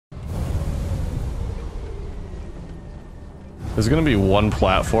There's gonna be one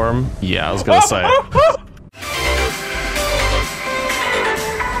platform. Yeah, I was gonna say.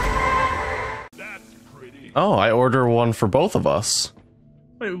 That's pretty. Oh, I order one for both of us.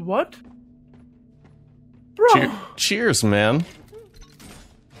 Wait, what? Bro! Cheers, man.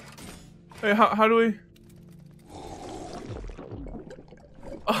 Wait, how do we...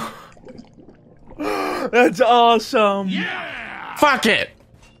 That's awesome! Yeah! Fuck it!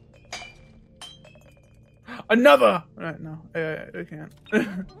 Another! Alright, no, I can't.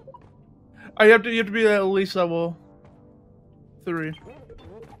 You have to be at least level 3.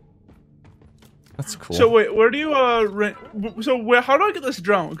 That's cool. So wait, where do you rent? How do I get this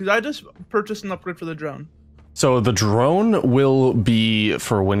drone? Because I just purchased an upgrade for the drone. So the drone will be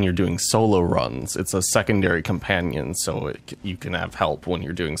for when you're doing solo runs. It's a secondary companion, so you can have help when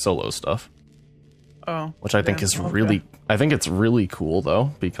you're doing solo stuff. Oh. Which I think is really, I think it's really cool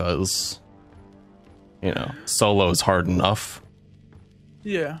though, because, you know, solo is hard enough.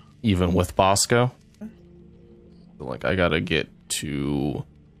 Yeah. Even with Bosco. Like, I gotta get to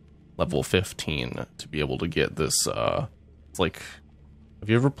level 15 to be able to get this, it's like, have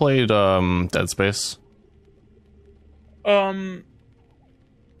you ever played, Dead Space?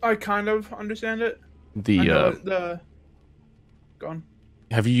 I kind of understand it. The Go on.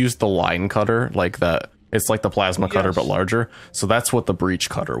 Have you used the line cutter? Like that, it's like the plasma cutter, but larger. So that's what the breach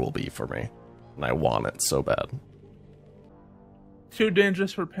cutter will be for me. And I want it so bad. Too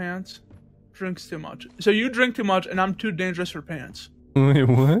dangerous for pants. Drinks too much. So you drink too much, and I'm too dangerous for pants. Wait,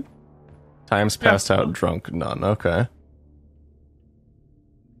 what? Times passed out drunk, none. Okay.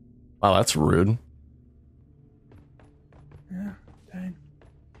 Wow, that's rude. Yeah, dang.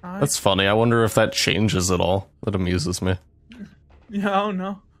 That's funny. I wonder if that changes at all. That amuses me. Yeah, I don't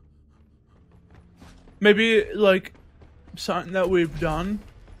know. Maybe, like, something that we've done.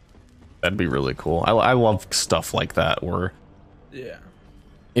 That'd be really cool. I love stuff like that where... Yeah.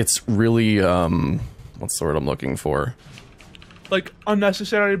 It's really, what's the word I'm looking for? Like,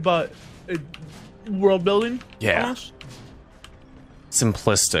 unnecessary, but world building? Yeah. Almost?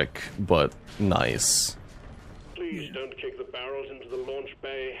 Simplistic, but nice. Please don't kick the barrels into the launch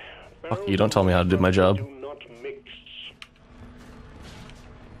bay. Fuck you, don't tell me how to do my job. Do not mix.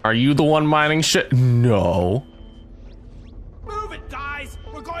 Are you the one mining shit? No. Move it, guys!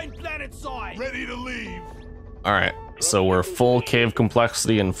 We're going planet side! Ready to leave. Alright, so we're full cave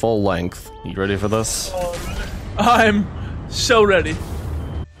complexity and full length. You ready for this? I'm so ready.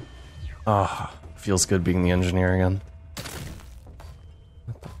 Ah, feels good being the engineer again.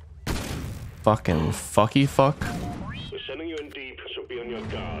 Fucking fucky fuck. We're sending you in deep, so be on your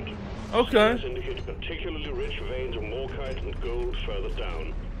guard. Okay. This indicates particularly rich veins of morkite and gold further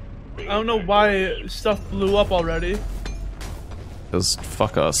down. I don't know why stuff blew up already. Cause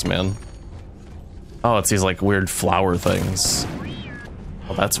fuck us, man. Oh, it's these like weird flower things.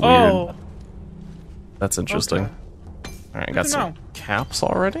 Oh, that's weird. Oh. That's interesting. Okay. Alright, got some caps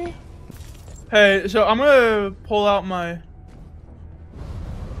already? Hey, so I'm gonna pull out my...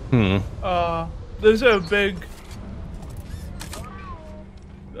 there's a big...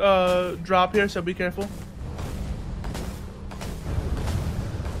 drop here, so be careful.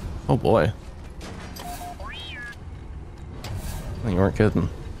 Oh boy. You weren't kidding.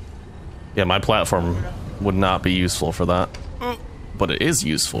 Yeah, my platform would not be useful for that. But it is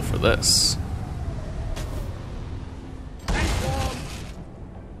useful for this.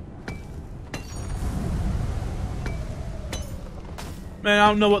 Man, I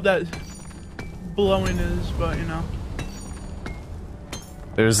don't know what that blowing is, but you know.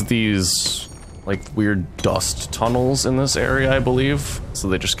 There's these like weird dust tunnels in this area, I believe. So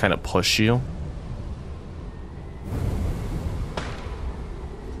they just kind of push you.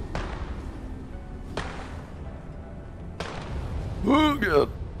 Oh god.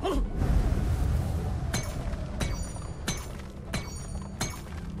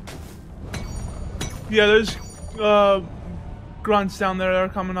 Yeah, there's grunts down there that are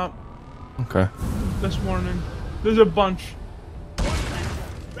coming up Okay. this morning. There's a bunch.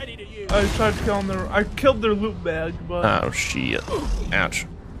 Ready to use. I tried to kill them. I killed their loot bag, but Oh shit. Ouch.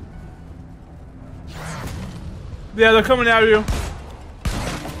 yeah, they're coming at you.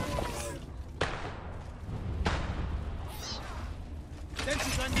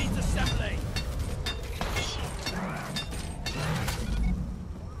 Sensors on needs assembly.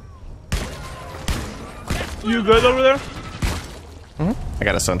 You good over there? I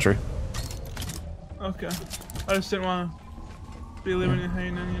got a sentry. Okay. I just didn't want to be leaving you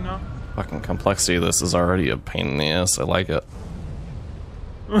hanging, you know? Fucking complexity of this is already a pain in the ass. I like it.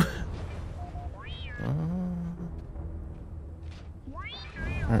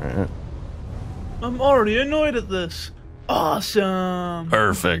 Alright. I'm already annoyed at this. Awesome.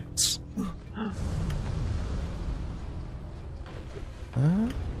 Perfect.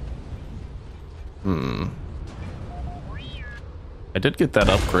 I did get that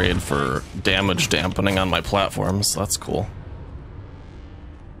upgrade for damage dampening on my platforms. So that's cool.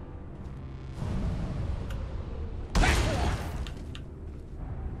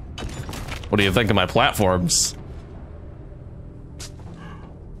 What do you think of my platforms?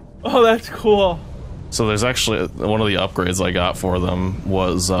 Oh, that's cool. So there's actually one of the upgrades I got for them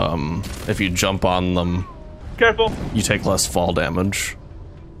was if you jump on them, Careful. you take less fall damage.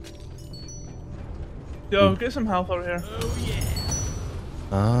 Yo, get some health over here.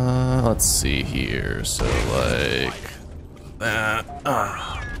 Let's see here. So like that.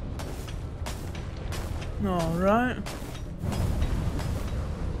 Alright.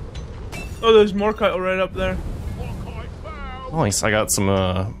 Oh, there's more kite right up there. Nice. I got some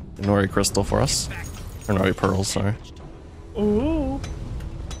Nori crystal for us. Or Nori pearls, sorry. Ooh.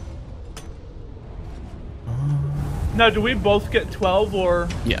 Now, do we both get 12 or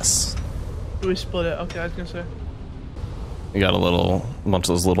Yes. do we split it? Okay, I was gonna say. We got a bunch of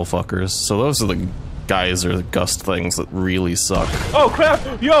those little fuckers. So those are the geyser gust things that really suck. Oh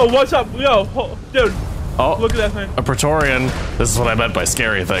crap! Yo, what's up? Yo, dude, Oh, look at that thing. a Praetorian. This is what I meant by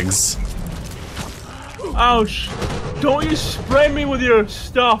scary things. Ouch! Don't you spray me with your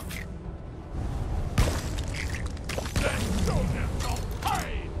stuff.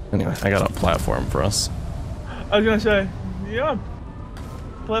 Anyway, I got a platform for us. I was gonna say, yeah.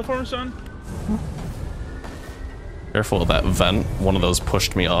 Platform, son. Careful of that vent. One of those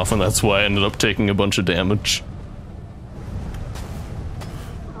pushed me off, and that's why I ended up taking a bunch of damage.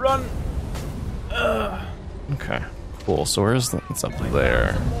 Run. Okay, cool. So where's the? It's up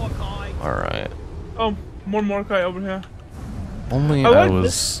there. All right. Oh, more kite over here. Only I I like was.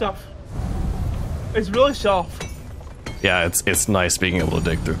 this stuff. It's really soft. Yeah, it's nice being able to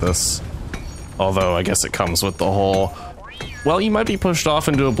dig through this. Although I guess it comes with the whole. Well, you might be pushed off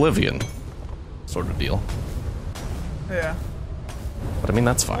into oblivion, sort of deal. Yeah. But I mean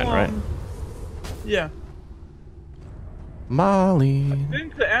that's fine, right? Yeah. Molly. I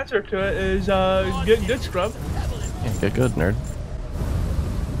think the answer to it is get good scrub. Yeah, get good, nerd.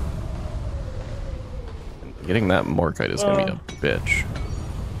 Getting that Morkite is gonna be a bitch.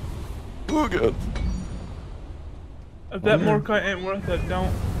 Oh god. If that more kite ain't worth it,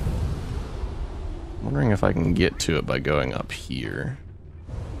 don't. I'm wondering if I can get to it by going up here.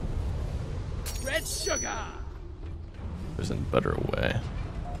 Red sugar. There's a better way.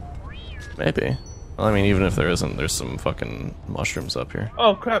 Maybe. Well, I mean, even if there isn't, there's some fucking mushrooms up here.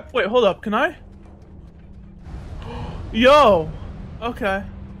 Oh crap! Wait, hold up. Can I? Yo. Okay.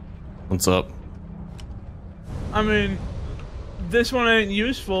 What's up? I mean, this one ain't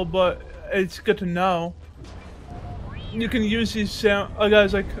useful, but it's good to know. You can use these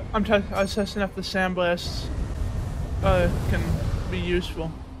guys like I'm testing if the sandblasts can be useful.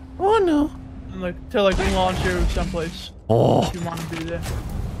 Oh no. Like to like launch you someplace. Oh. If you want to do that.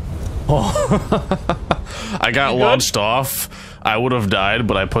 Oh. I got launched off. I would have died,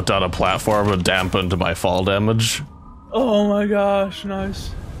 but I put down a platform and dampened my fall damage. Oh my gosh,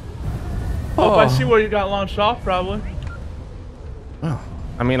 nice. Oh, I see where you got launched off, probably. Oh.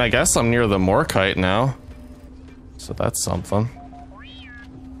 I mean, I guess I'm near the Morkite now. So that's something.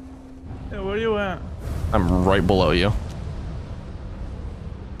 Yeah, where you at? I'm right below you.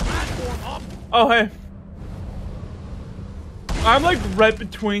 Oh, hey. I'm like right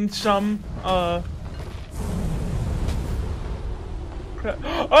between some, crap.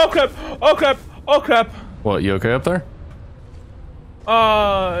 Oh crap! Oh crap! Oh crap! What, you okay up there?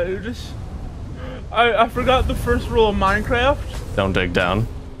 Just... I forgot the first rule of Minecraft. Don't dig down.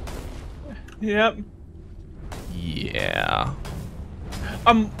 Yep. Yeah.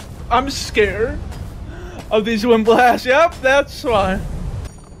 I'm scared of these wind blasts. Yep, that's why.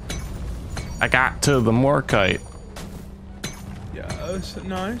 I got to the Morkite Yeah, that's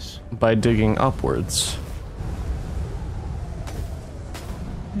nice. by digging upwards.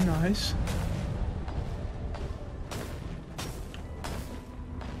 Nice.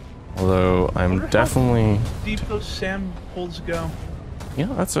 Although I'm definitely. Deep those sand holes go. Yeah,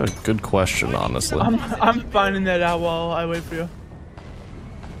 that's a good question, honestly. I'm finding that out while I wait for you.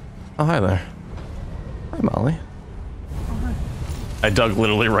 Oh, hi there. Hi, Molly. Oh, hi. I dug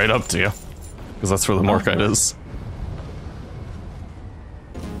literally right up to you. Because that's where the Morkite is.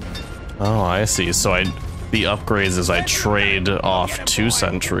 Oh, I see. So the upgrades is I trade off 2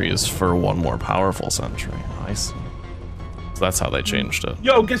 sentries for 1 more powerful sentry. Oh, I see. So that's how they changed it.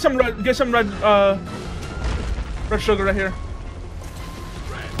 Yo, get some red sugar right here.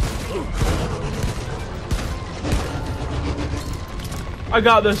 I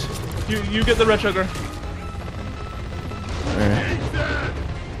got this. You get the red sugar.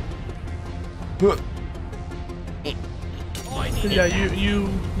 Yeah,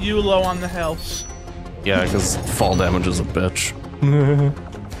 you low on the health. Yeah, because fall damage is a bitch.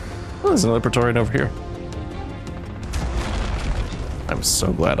 Oh, there's another Praetorian over here. I'm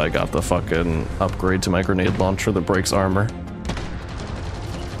so glad I got the fucking upgrade to my grenade launcher that breaks armor.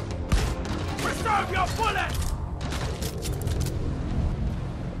 Preserve your bullets!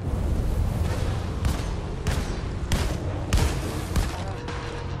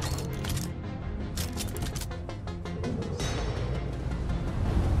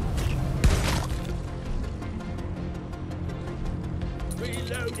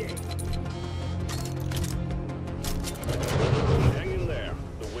 Reloading. Hang in there.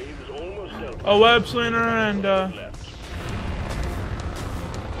 The wave is almost dealt with. A web slinger and Left.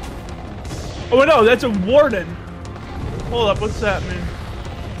 oh wait, no, that's a warden. Hold up, what's that mean?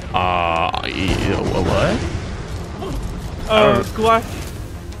 What?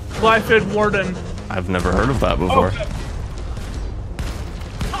 Glyphid warden. I've never heard of that before. Okay.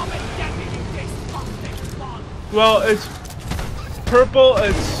 Well, it's purple,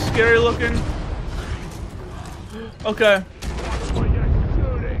 it's scary looking. Okay.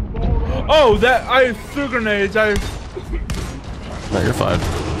 Oh, that I threw grenades. No, you're fine.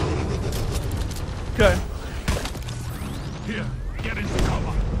 Okay. Here, get into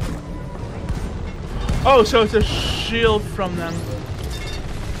cover. Oh, so it's a shield from them.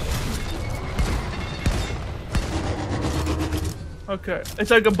 Okay,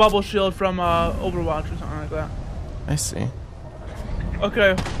 it's like a bubble shield from Overwatch or something like that. I see.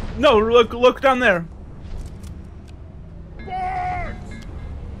 Okay, no, look down there.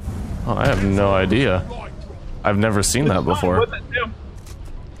 Oh, I have no idea. I've never seen that before.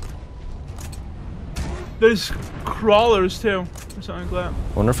 There's crawlers too, or something like that.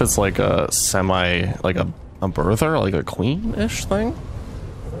 I wonder if it's like a like a birther, like a queen-ish thing?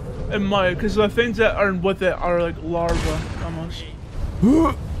 It might, because the things that are with it are like larvae, almost.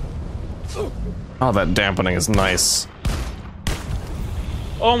 Oh, that dampening is nice.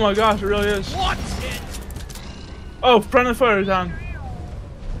 Oh my gosh, it really is. Watch it! Oh, friendly fire is on.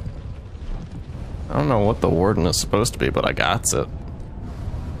 I don't know what the warden is supposed to be, but I got it.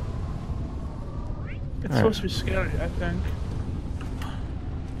 It's supposed to be scary, I think.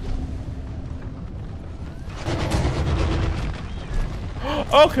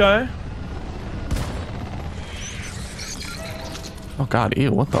 Okay. Oh god,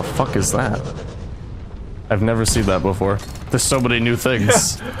 ew, what the fuck is that? I've never seen that before. There's so many new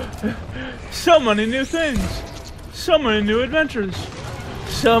things. So many new things. So many new adventures.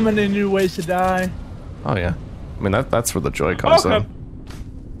 So many new ways to die. Oh yeah. I mean, that's where the joy comes in.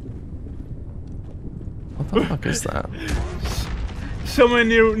 What the fuck is that? So many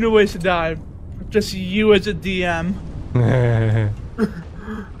new ways to die. Just you as a DM.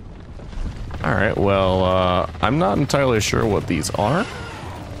 Alright, well, I'm not entirely sure what these are.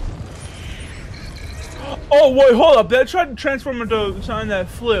 Oh, wait, hold up. That tried to transform into something that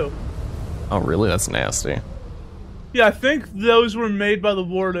flew. Oh really? That's nasty. Yeah, I think those were made by the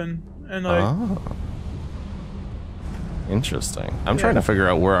warden. And like... Oh. Interesting. I'm trying to figure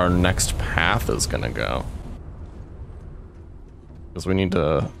out where our next path is gonna go. Because we need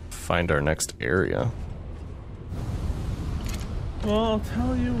to find our next area. Well, I'll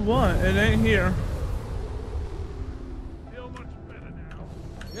tell you what. It ain't here. Feel much better now.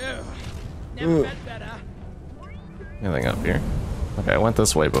 Yeah. Never felt better. Anything up here? Okay, I went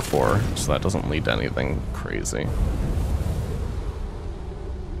this way before, so that doesn't lead to anything crazy.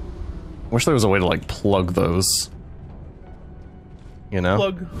 Wish there was a way to, like, plug those. You know?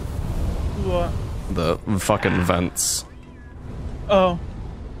 Plug. What? The fucking vents. Oh.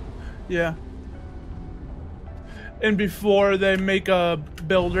 Yeah. And before they make a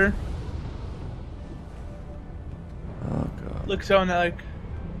builder. Oh god. Like someone that like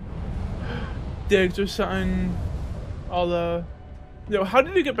digs or something. All the... Yo, how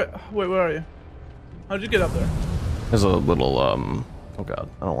did you get back? Wait, where are you? How did you get up there? There's a little, oh god,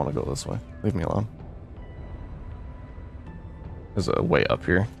 I don't want to go this way. Leave me alone. There's a way up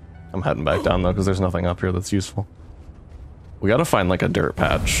here. I'm heading back down though, because there's nothing up here that's useful. We gotta find like a dirt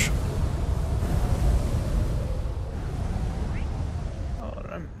patch.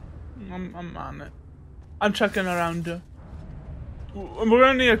 I'm on it. I'm checking around. We're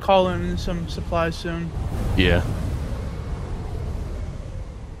gonna need to call in some supplies soon. Yeah.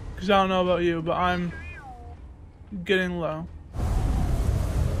 Cause I don't know about you, but I'm getting low.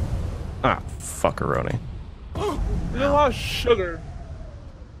 Ah, fuckeroni. There's a lot of sugar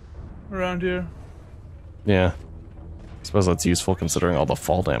around here. Yeah. I suppose that's useful considering all the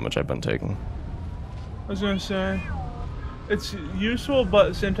fall damage I've been taking. I was gonna say, it's useful, but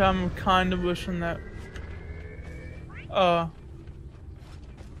at the same time, I'm kind of wishing that,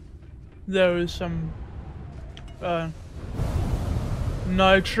 there was some,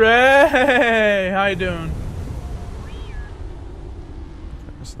 nitrate! How you doing?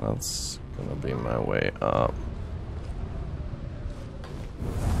 So that's gonna be my way up.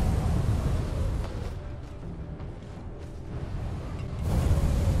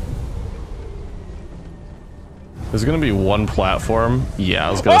 There's gonna be one platform. Yeah,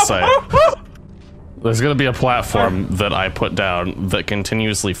 I was gonna say. There's gonna be a platform that I put down that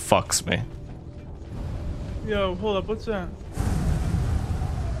continuously fucks me. Yo, hold up, what's that?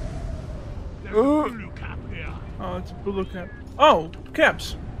 Blue cap here. Oh, it's a blue cap. Oh,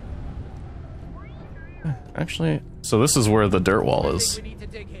 caps! Actually, so this is where the dirt wall is. We need to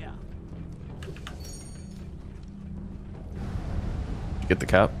dig here. Get the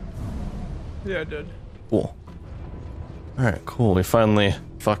cap? Yeah, I did. Cool. Alright, cool. We finally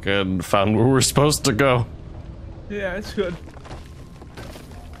fucking found where we're supposed to go. Yeah, it's good.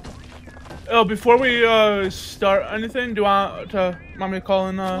 Oh, before we start anything, do you want me to call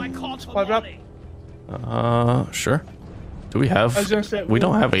in supply drop? Sure. Do we have? I was gonna say, we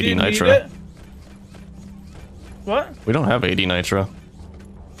don't have do 80 you need nitro. it? What? We don't have 80 nitro.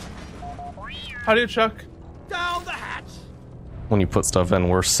 How do you check? Down the hatch. When you put stuff in,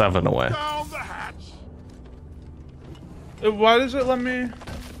 we're 7 away. Down the hatch. Why does it let me?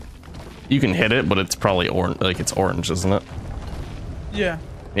 You can hit it, but it's probably orange. Like it's orange, isn't it? Yeah.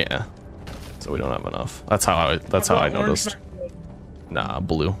 Yeah. So we don't have enough. That's how I. That's how I Orange, noticed. Nah,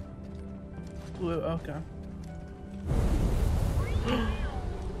 blue. Blue. Okay.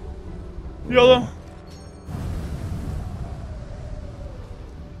 YOLO.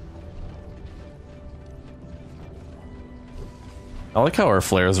 I like how our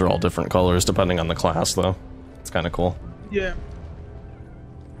flares are all different colors depending on the class, though. It's kind of cool. Yeah.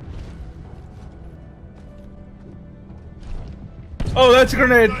 Oh, that's a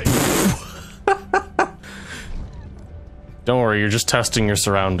grenade. Don't worry, you're just testing your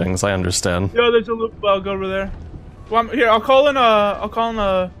surroundings. I understand. Yo, there's a loop bug over there. Well, here, I'll call in this.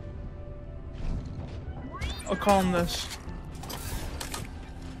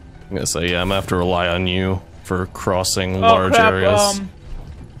 I'm gonna say, yeah, I'm gonna have to rely on you for crossing large areas.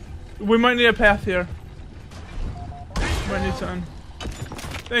 We might need a path here. Might need something.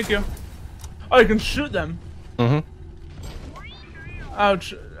 Thank you. Oh, you can shoot them. Mm-hmm.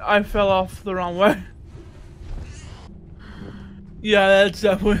 Ouch, I fell off the wrong way. Yeah,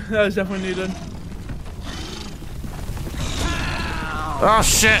 that was definitely needed. Oh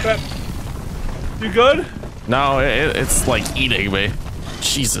shit! Crap. You good? No, it's like eating me.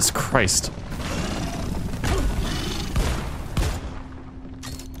 Jesus Christ.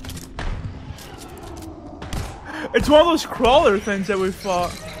 It's one of those crawler things that we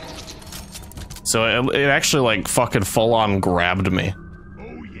fought. So it actually like fucking full on grabbed me.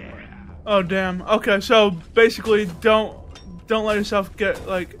 Oh yeah. Oh damn. Okay, so basically don't let yourself get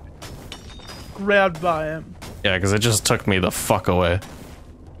like grabbed by it. Yeah, because it just took me the fuck away.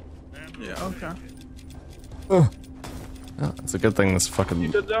 Yeah, okay. Oh, it's a good thing this You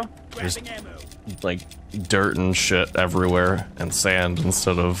fucking did though? there's like dirt and shit everywhere and sand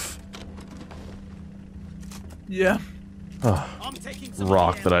instead of Yeah. I'm taking some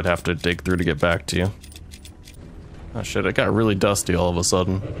rock that I'd have to dig through to get back to you. Oh shit, it got really dusty all of a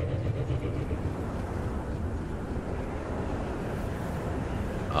sudden.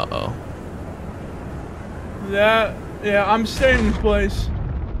 Uh-oh. Yeah, I'm staying in place.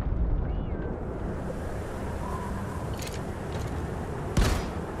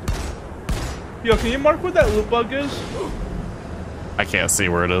 Yo, can you mark what that loot bug is? I can't see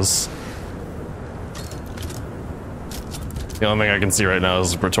where it is. The only thing I can see right now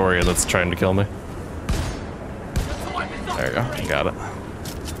is Pretoria that's trying to kill me. There you go, I got it.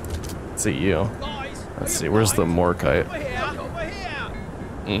 Let's see you. Let's see, where's the Morkite? Over here.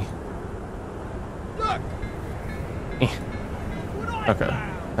 Eh. Look. Okay,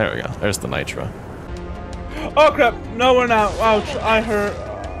 there we go. There's the nitro. Oh crap! No, we're not. Ouch! I hurt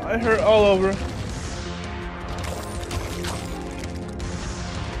all over.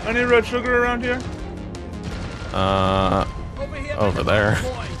 Any red sugar around here? Over there.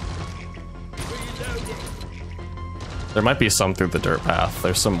 There might be some through the dirt path.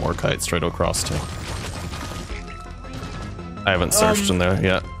 There's some more kites straight across too. I haven't searched in there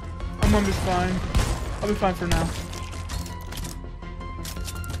yet. I'm gonna be fine. I'll be fine for now.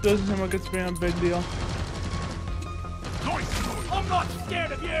 Doesn't seem like it's being a big deal. I'm not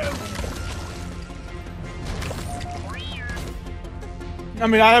scared of you. I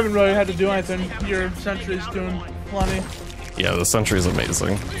mean, I haven't really had to do anything. Your sentry's doing plenty. Yeah, the sentry's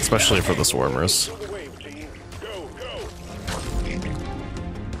amazing, especially for the swarmers. Wave team. Go, go.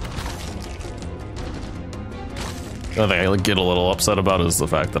 The thing I get a little upset about is the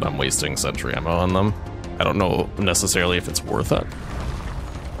fact that I'm wasting sentry ammo on them. I don't know necessarily if it's worth it,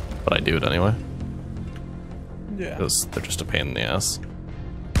 but I do it anyway. Yeah. Because they're just a pain in the ass.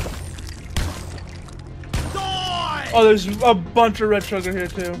 Oh, there's a bunch of red sugar here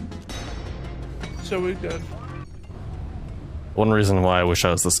too. So we good. One reason why I wish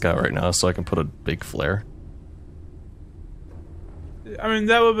I was the scout right now is so I can put a big flare. I mean,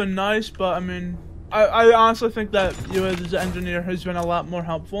 that would have been nice, but I mean, I honestly think that you as an engineer has been a lot more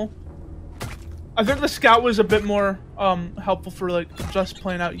helpful. I think the scout was a bit more helpful for like just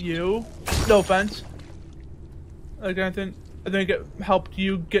playing out you. No offense. Like I think it helped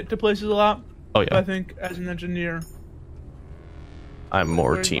you get to places a lot. Oh yeah. But I think as an engineer, I'm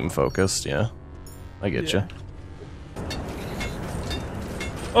more team focused, yeah. I get you.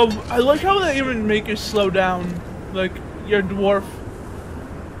 Oh, I like how they even make you slow down. Like your dwarf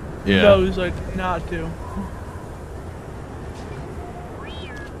knows like not to.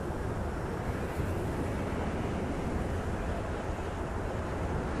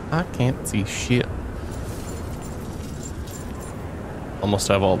 I can't see shit. Almost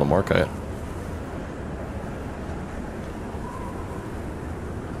have all the Morkite.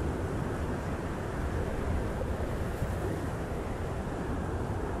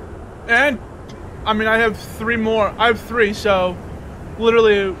 And, I mean, I have 3 more. I have 3, so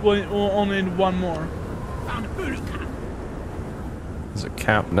literally we'll only need 1 more. Found a booty cap. There's a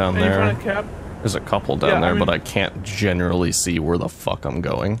cap down And you there. find a cap? There's a couple down Yeah, there, I mean- but I can't generally see where the fuck I'm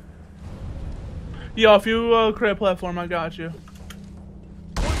going. Yo, if you create a platform, I got you.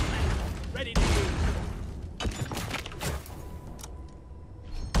 Ready to move.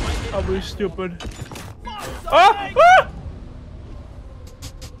 I'll be stupid. Ah! Ah!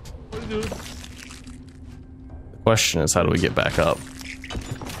 What do? The question is, how do we get back up?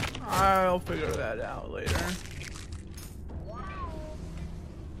 I'll figure that out later.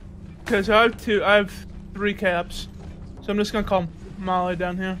 Cause I have 3 caps, so I'm just gonna call Molly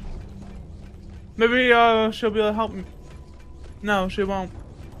down here. Maybe she'll be able to help me. No, she won't.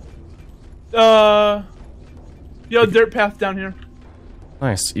 Yo, dirt path down here.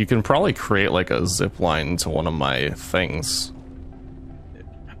 Nice. You can probably create like a zip line to one of my things.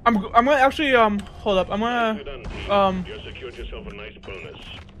 I'm gonna actually hold up. I'm You're gonna done, team. You secured yourself a nice bonus.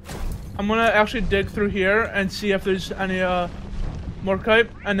 I'm gonna actually dig through here and see if there's any Morkite,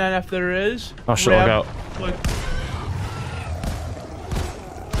 and then if there is, Oh shit, look out. like,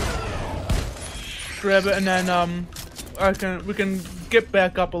 grab it, and then we can get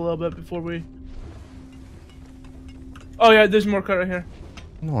back up a little bit before we. Oh yeah, there's Morkite right here.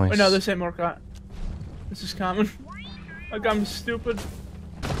 Nice. Wait, no, this ain't Morkite. This is common. Like I'm stupid.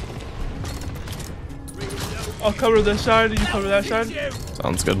 I'll cover this side. You cover that side.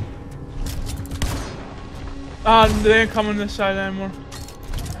 Sounds good. They ain't coming this side anymore.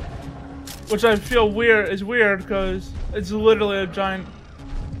 Which I feel is weird because it's literally a giant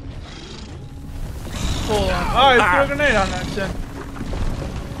hole on. Oh, I threw a grenade on that shit.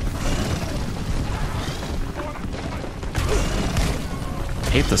 I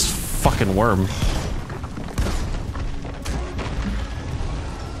hate this fucking worm.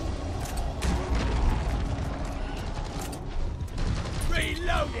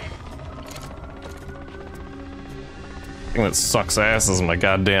 The thing that sucks ass is my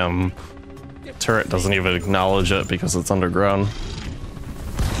goddamn turret doesn't even acknowledge it because it's underground.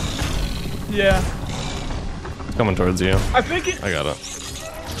 Yeah. It's coming towards you. I think I got it.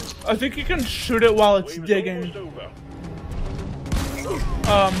 I think you can shoot it while it's Wave's digging. almost over.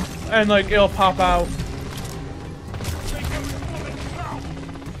 And like it'll pop out.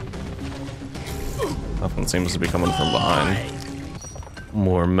 Nothing seems to be coming from behind.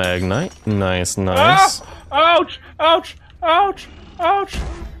 More Magnite. Nice, nice. Ah! Ouch! Ouch! Ouch! Ouch!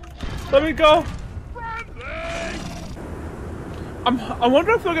 Let me go. I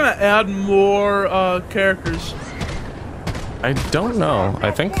wonder if they're gonna add more characters. I don't know.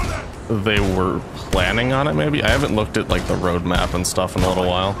 I think they were planning on it maybe. I haven't looked at like the roadmap and stuff in a little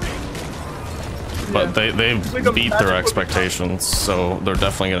while. But Yeah. they like a beat their magical- expectations, so they're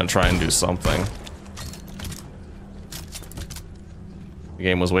definitely gonna try and do something. The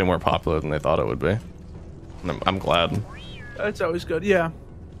game was way more popular than they thought it would be. And I'm glad. That's always good. Yeah.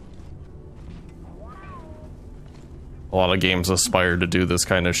 A lot of games aspire to do this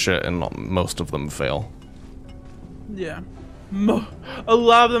kind of shit, and most of them fail. Yeah. A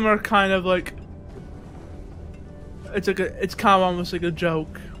lot of them are kind of like it's like it's kind of almost like a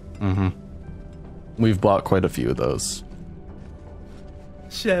joke. Mm-hmm. We've bought quite a few of those.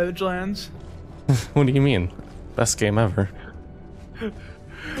 Savage Lands. What do you mean? Best game ever.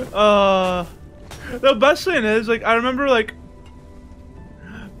 The best thing is, like, I remember, like,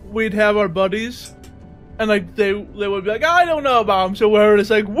 we'd have our buddies, and, like, they would be like, I don't know about them, so we're just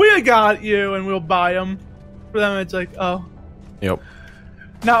like, we got you, and we'll buy them. For them, it's like, oh. Yep.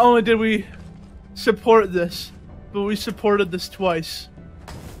 Not only did we support this, but we supported this twice.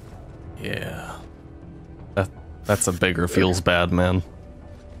 Yeah. That's a bigger feels bad, man.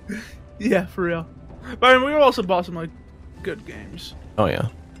 Yeah, for real. But I mean, we also bought some, like, good games. Oh, yeah.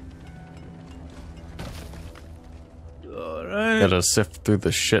 Alright. Gotta sift through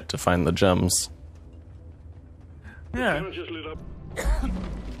the shit to find the gems. Yeah. Just lit up.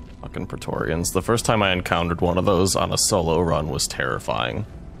 Fucking Praetorians. The first time I encountered one of those on a solo run was terrifying.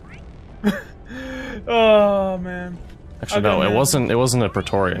 Oh, man. Actually, no, it wasn't a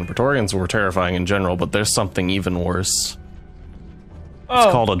Praetorian. Praetorians were terrifying in general, but there's something even worse. Oh.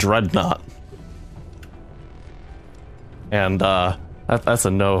 It's called a dreadnought. And that's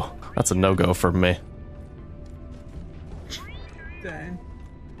a no-go for me. Dang.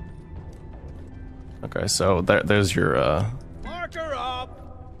 Okay, so there's your Marker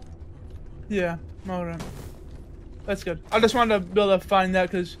up. Yeah, alright. That's good. I just wanted to be able to find that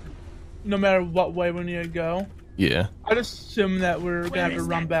because no matter what way we need to go, yeah. I just assume that we're gonna have to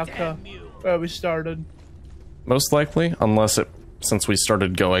run back to where we started. Most likely, unless since we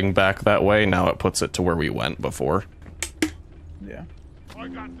started going back that way, now it puts it to where we went before. Yeah. I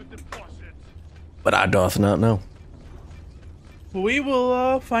got the deposits. But I doth not know. We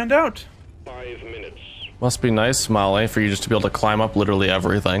will find out. 5 minutes. Must be nice, Molly, for you just to be able to climb up literally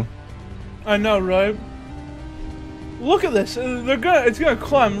everything. I know, right? Look at this. It's gonna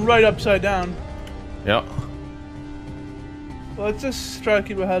climb right upside down. Yep. Let's just try to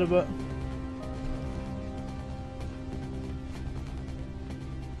keep ahead of it.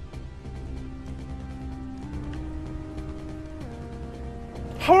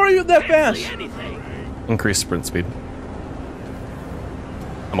 How are you that fast? Increase sprint speed.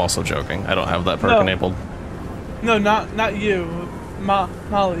 I'm also joking. I don't have that perk enabled. No, not you.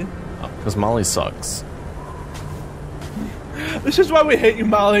 Molly. Because Molly sucks. This is why we hate you,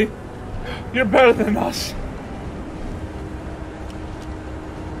 Molly. You're better than us.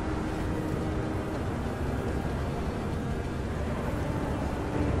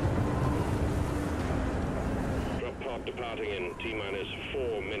 Drop pod departing in T-minus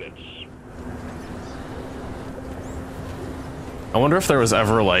 4 minutes. I wonder if there was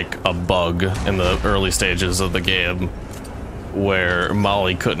ever, like, a bug in the early stages of the game where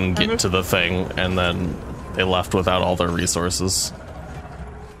Molly couldn't get to the thing and then they left without all their resources.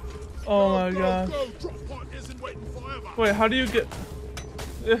 Oh my god. Wait, how do you get...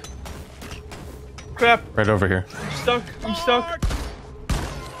 Crap. Right over here. I'm stuck.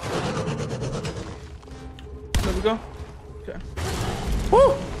 There we go. Okay.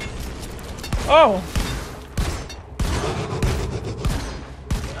 Woo! Oh!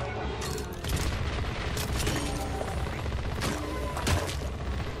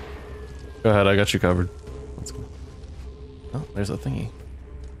 Go ahead, I got you covered. Let's go. Oh, there's a thingy.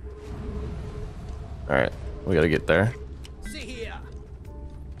 Alright, we gotta get there. See here.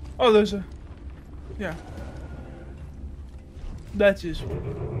 Oh, there's a... Yeah. That's useful.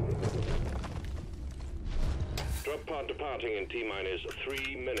 Drop pod departing in T-minus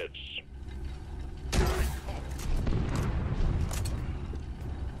 3 minutes.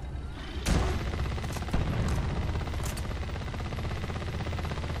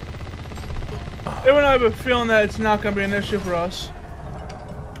 Even I have a feeling that it's not going to be an issue for us.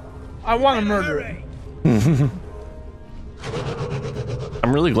 I want to murder it.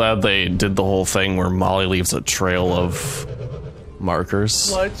 I'm really glad they did the whole thing where Molly leaves a trail of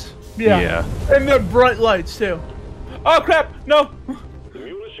markers. Lights? Yeah. Yeah. And they're bright lights, too. Oh, crap! No! The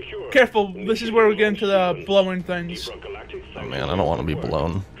mule is secure. Careful, this is where we get into the blowing things. Rock Galactic, Oh man, I don't want to be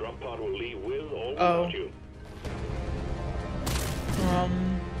blown. drop pod will leave with or Oh. without you.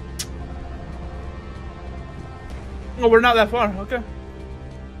 Oh, we're not that far. Okay.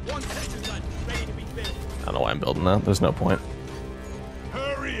 One sector gun ready to be filled. I don't know why I'm building that. There's no point.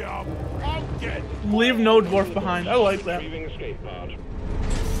 Hurry up. I'll get. Leave no dwarf behind. I like that. Retrieving escape pod.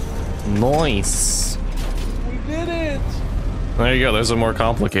 Nice. We did it! There you go. There's a more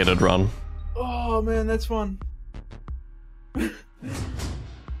complicated run. Oh, man, that's fun.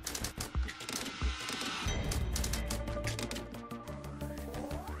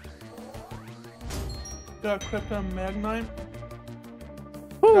 Got Krypton Magnite.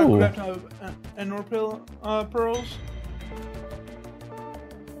 Woo! Ooh. Pearls.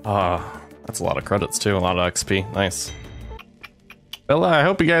 That's a lot of credits too, a lot of XP. Nice. Well, I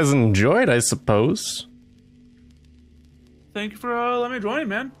hope you guys enjoyed, I suppose. Thank you for letting me join,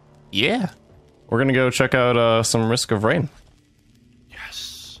 man. Yeah. We're gonna go check out some Risk of Rain.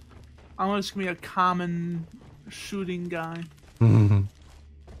 Yes. I'm just gonna be a common shooting guy.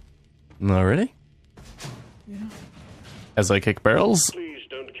 Already? Yeah. As I kick barrels. Please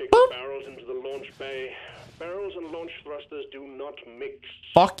don't kick the barrels into the launch bay. Barrels and launch thrusters do not mix.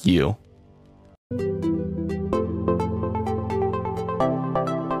 Fuck you.